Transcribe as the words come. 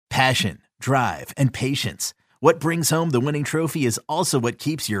Passion, drive, and patience. What brings home the winning trophy is also what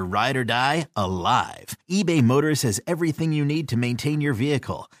keeps your ride or die alive. eBay Motors has everything you need to maintain your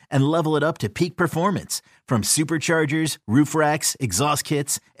vehicle and level it up to peak performance, from superchargers, roof racks, exhaust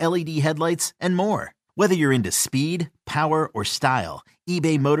kits, LED headlights, and more. Whether you're into speed, power, or style,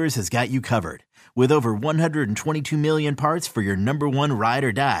 eBay Motors has got you covered. With over 122 million parts for your number one ride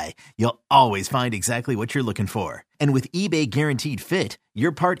or die, you'll always find exactly what you're looking for. And with eBay Guaranteed Fit,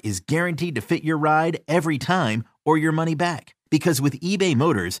 your part is guaranteed to fit your ride every time or your money back. Because with eBay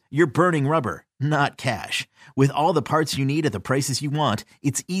Motors, you're burning rubber, not cash. With all the parts you need at the prices you want,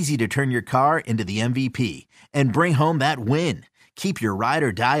 it's easy to turn your car into the MVP and bring home that win. Keep your ride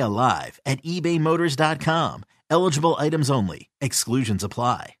or die alive at ebaymotors.com. Eligible items only. Exclusions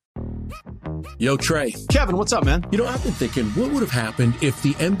apply. Yo, Trey. Kevin, what's up, man? You know, I've been thinking, what would have happened if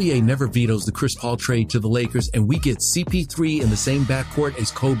the NBA never vetoes the Chris Paul trade to the Lakers and we get CP3 in the same backcourt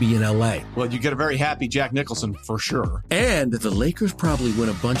as Kobe in LA? Well, you get a very happy Jack Nicholson for sure. And the Lakers probably win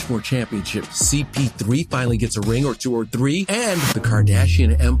a bunch more championships. CP3 finally gets a ring or two or three, and the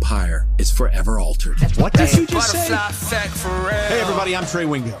Kardashian empire is forever altered. What did you just say? Hey, everybody, I'm Trey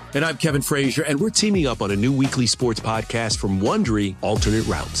Wingo. And I'm Kevin Frazier, and we're teaming up on a new weekly sports podcast from Wondery, Alternate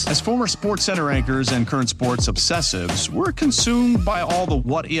Routes. As former Sports Center anchors and current sports obsessives, we're consumed by all the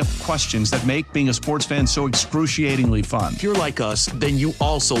what-if questions that make being a sports fan so excruciatingly fun. If you're like us, then you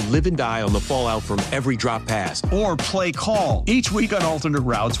also live and die on the fallout from every drop pass. Or play call. Each week on Alternate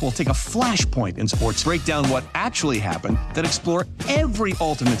Routes, we'll take a flashpoint in sports, break down what actually happened, then explore every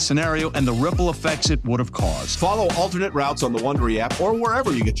alternate scenario and the ripple effects it would have caused. Follow Alternate Routes on the Wondery app or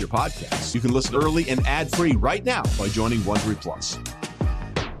wherever you get your podcasts. You can listen early and ad-free right now by joining Wondery Plus.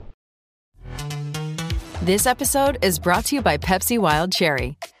 This episode is brought to you by Pepsi Wild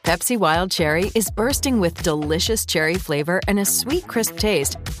Cherry. Pepsi Wild Cherry is bursting with delicious cherry flavor and a sweet, crisp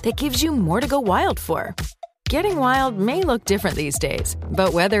taste that gives you more to go wild for. Getting wild may look different these days,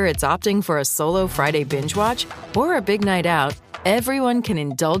 but whether it's opting for a solo Friday binge watch or a big night out, everyone can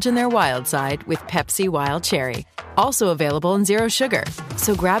indulge in their wild side with Pepsi Wild Cherry. Also available in Zero Sugar.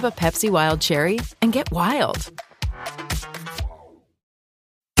 So grab a Pepsi Wild Cherry and get wild.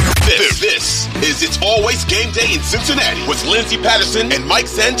 This is It's Always Game Day in Cincinnati with Lindsey Patterson and Mike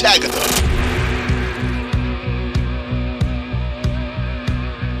Santagata.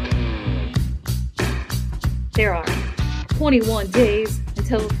 There are 21 days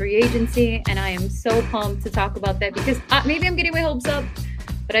until free agency, and I am so pumped to talk about that because maybe I'm getting my hopes up,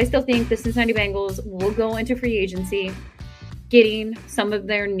 but I still think the Cincinnati Bengals will go into free agency getting some of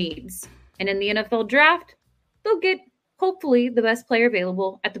their needs. And in the NFL draft, they'll get hopefully the best player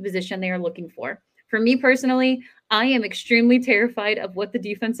available at the position they are looking for. For me personally, I am extremely terrified of what the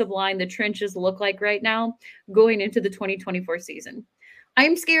defensive line, the trenches look like right now going into the 2024 season.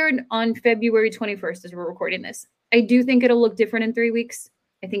 I'm scared on February 21st as we're recording this. I do think it'll look different in 3 weeks.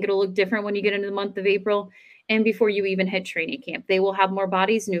 I think it'll look different when you get into the month of April and before you even hit training camp. They will have more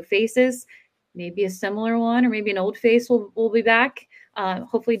bodies, new faces, maybe a similar one or maybe an old face will be back.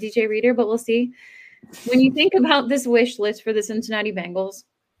 Hopefully DJ Reader, but we'll see. When you think about this wish list for the Cincinnati Bengals,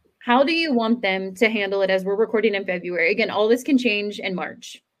 how do you want them to handle it as we're recording in February? Again, all this can change in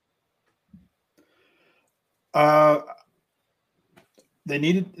March. They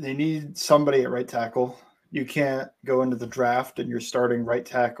need somebody at right tackle. You can't go into the draft and your starting right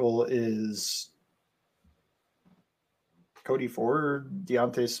tackle is Cody Ford,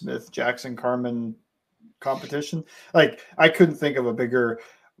 Deontay Smith, Jackson Carman competition. Like, I couldn't think of a bigger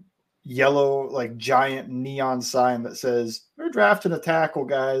yellow, like, giant neon sign that says we're drafting a tackle,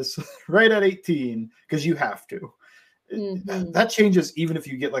 guys, right at 18, because you have to. Mm-hmm. That changes even if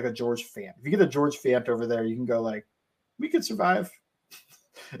you get like a George Fant. If you get a George Fant over there, you can go like, we could survive.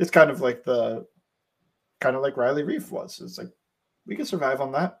 It's kind of like Riley Reef was. It's like, we can survive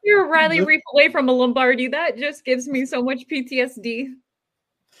on that. You're Riley Reef away from a Lombardi. That just gives me so much PTSD.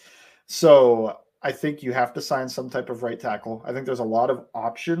 So I think you have to sign some type of right tackle. I think there's a lot of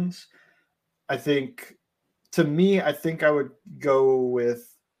options. I think I would go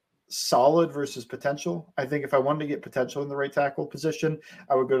with solid versus potential. I think if I wanted to get potential in the right tackle position,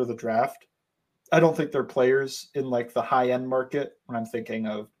 I would go to the draft. I don't think they're players in like the high end market when I'm thinking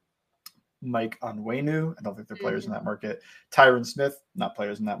of Mike Onwenu. I don't think they're players in that market. Tyron Smith, not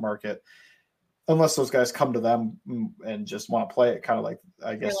players in that market. Unless those guys come to them and just want to play it, kind of like,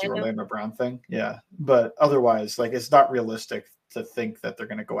 I guess, the Orlando Brown thing. Yeah. But otherwise, like, it's not realistic to think that they're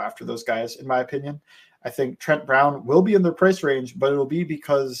going to go after those guys, in my opinion. I think Trent Brown will be in their price range, but it'll be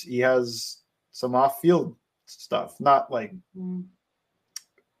because he has some off-field stuff, not like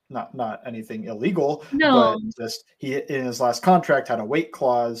not anything illegal, No. but just he in his last contract had a weight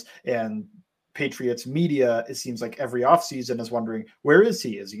clause, and Patriots media, it seems like every offseason is wondering, where is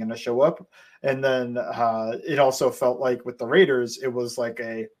he? Is he going to show up? And then it also felt like with the Raiders, it was like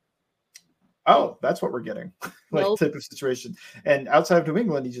oh, that's what we're getting, like type of situation. And outside of New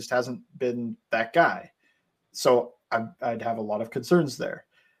England, he just hasn't been that guy. So I'd have a lot of concerns there.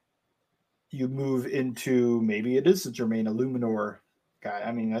 You move into, maybe it is a Jermaine Illuminor guy.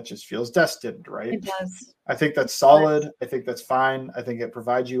 I mean, that just feels destined, right? It does. I think that's solid. I think that's fine. I think it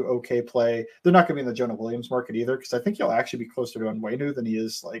provides you okay play. They're not going to be in the Jonah Williams market either, because I think he'll actually be closer to Onwenu than he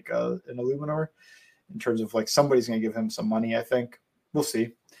is like an Illuminor in terms of like somebody's going to give him some money, I think. We'll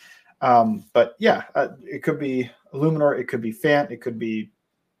see. But yeah, it could be Illuminor. It could be Fant. It could be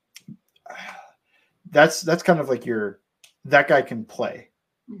that's kind of like that guy can play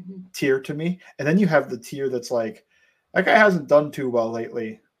tier to me. And then you have the tier that's like, that guy hasn't done too well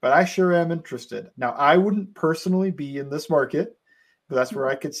lately, but I sure am interested. Now, I wouldn't personally be in this market, but that's where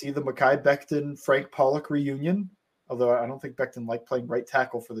I could see the Mekhi Becton, Frank Pollock reunion. Although I don't think Becton liked playing right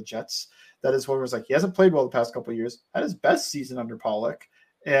tackle for the Jets. That is one where it's like, he hasn't played well the past couple of years, had his best season under Pollock,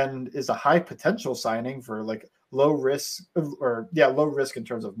 and is a high potential signing for like low risk in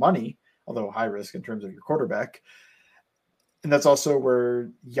terms of money, although high risk in terms of your quarterback. And that's also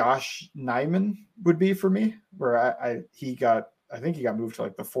where Josh Nijman would be for me, where I think he got moved to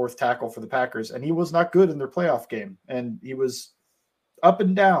like the fourth tackle for the Packers, and he was not good in their playoff game. And he was up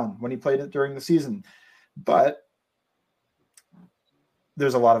and down when he played it during the season. But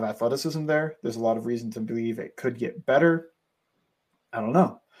there's a lot of athleticism there. There's a lot of reason to believe it could get better. I don't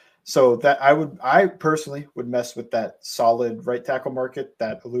know. So that I personally would mess with that solid right tackle market,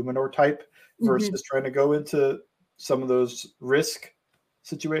 that Illuminor type, versus trying to go into some of those risk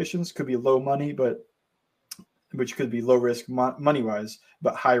situations. Could be low money, but which could be low risk money wise,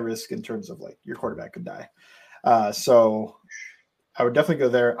 but high risk in terms of like your quarterback could die. So I would definitely go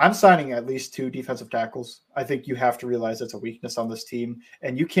there. I'm signing at least 2 defensive tackles. I think you have to realize it's a weakness on this team,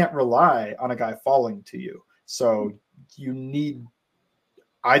 and you can't rely on a guy falling to you. So you need,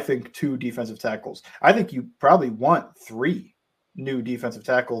 I think, 2 defensive tackles. I think you probably want 3 new defensive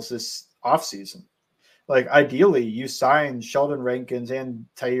tackles this offseason. Like, ideally, you sign Sheldon Rankins and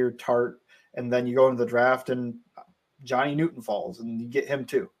Tyler Tart, and then you go into the draft and Johnny Newton falls, and you get him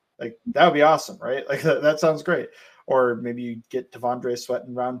too. Like, that would be awesome, right? Like, that sounds great. Or maybe you get Devondre Sweat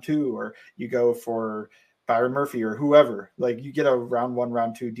in round 2, or you go for Byron Murphy or whoever. Like, you get a round 1,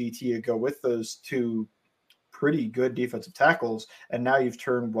 round 2 DT to go with those 2 pretty good defensive tackles, and now you've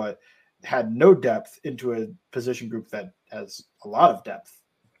turned what had no depth into a position group that has a lot of depth.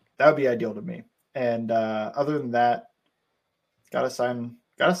 That would be ideal to me. And other than that, gotta sign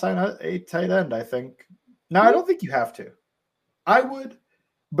a tight end, I think. Now, I don't think you have to. I would,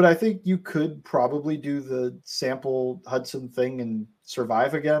 but I think you could probably do the Sample Hudson thing and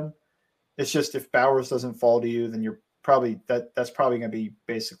survive again. It's just, if Bowers doesn't fall to you, then you're probably that's probably going to be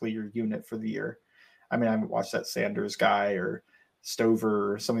basically your unit for the year. I mean, I haven't watched that Sanders guy or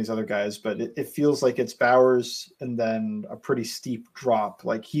Stover or some of these other guys, but it feels like it's Bowers and then a pretty steep drop.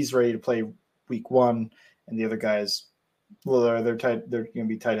 Like, he's ready to play week 1, and the other guys, well, they're going to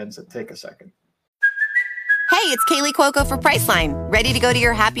be tight ends that take a second. Hey, it's Kaylee Cuoco for Priceline. Ready to go to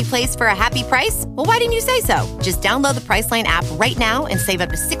your happy place for a happy price? Well, why didn't you say so? Just download the Priceline app right now and save up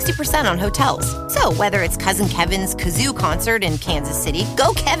to 60% on hotels. So whether it's Cousin Kevin's Kazoo Concert in Kansas City,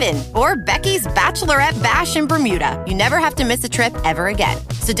 go Kevin, or Becky's Bachelorette Bash in Bermuda, you never have to miss a trip ever again.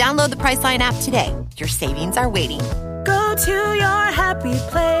 So download the Priceline app today. Your savings are waiting. Go to your happy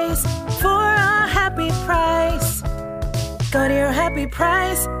place for a happy price. Go to your happy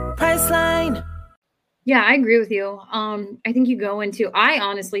price, Priceline. Yeah, I agree with you. I think you go into, I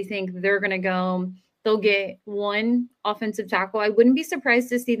honestly think they'll get 1 offensive tackle. I wouldn't be surprised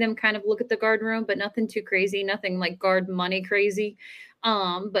to see them kind of look at the guard room, but nothing too crazy, nothing like guard money crazy.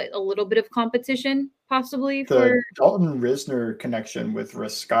 But a little bit of competition possibly for Dalton Risner connection with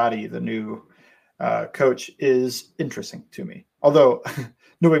Riscotti, the new coach, is interesting to me. Although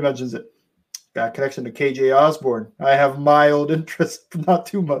nobody mentions it. Got connection to KJ Osborne. I have mild interest, not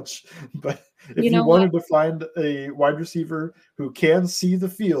too much, but if you wanted to find a wide receiver who can see the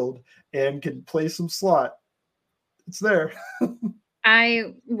field and can play some slot, it's there.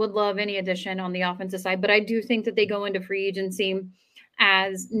 I would love any addition on the offensive side, but I do think that they go into free agency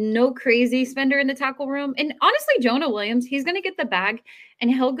as no crazy spender in the tackle room. And honestly, Jonah Williams, he's going to get the bag,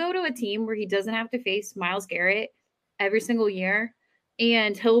 and he'll go to a team where he doesn't have to face Myles Garrett every single year,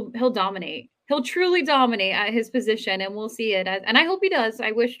 and he'll dominate. He'll truly dominate at his position, and we'll see it. And I hope he does.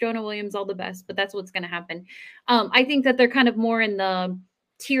 I wish Jonah Williams all the best, but that's what's going to happen. I think that they're kind of more in the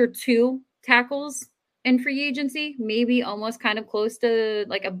tier 2 tackles in free agency, maybe almost kind of close to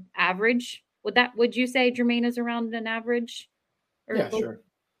like a average. Would you say Jermaine is around an average? Yeah, sure.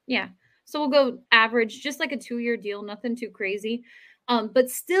 Yeah. So we'll go average, just like a 2-year deal, nothing too crazy. But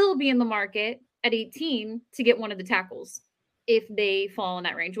still be in the market at 18 to get one of the tackles if they fall in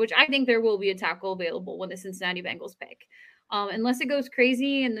that range, which I think there will be a tackle available when the Cincinnati Bengals pick. Unless it goes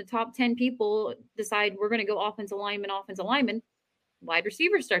crazy and the top 10 people decide we're going to go offensive lineman, wide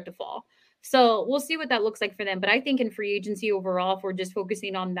receivers start to fall. So we'll see what that looks like for them. But I think in free agency overall, if we're just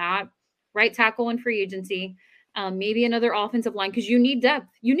focusing on that, right tackle in free agency, maybe another offensive line, because you need depth.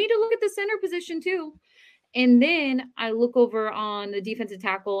 You need to look at the center position too. And then I look over on the defensive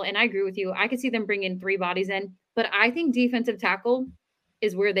tackle, and I agree with you. I could see them bringing 3 bodies in, but I think defensive tackle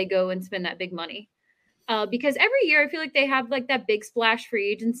is where they go and spend that big money. Because every year I feel like they have like that big splash free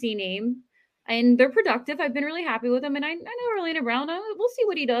agency name, and they're productive. I've been really happy with them, and I know Orlando Brown. We'll see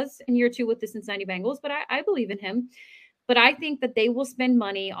what he does in year 2 with the Cincinnati Bengals, but I believe in him. But I think that they will spend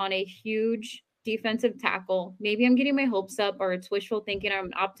money on a huge defensive tackle. Maybe I'm getting my hopes up, or it's wishful thinking.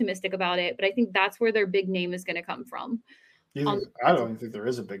 I'm optimistic about it, but I think that's where their big name is going to come from. I don't even think there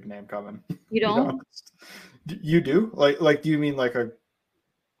is a big name coming. You don't? You do? Like, do you mean like a?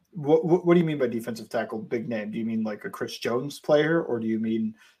 What do you mean by defensive tackle big name? Do you mean like a Chris Jones player, or do you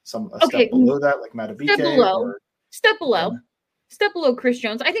mean step below that, like Matabike? Step below Chris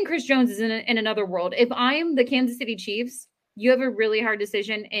Jones. I think Chris Jones is in another world. If I'm the Kansas City Chiefs, you have a really hard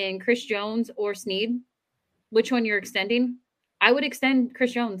decision in Chris Jones or Snead. Which one you're extending? I would extend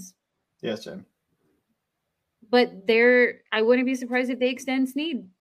Chris Jones. Yes, Jim. But I wouldn't be surprised if they extend Snead.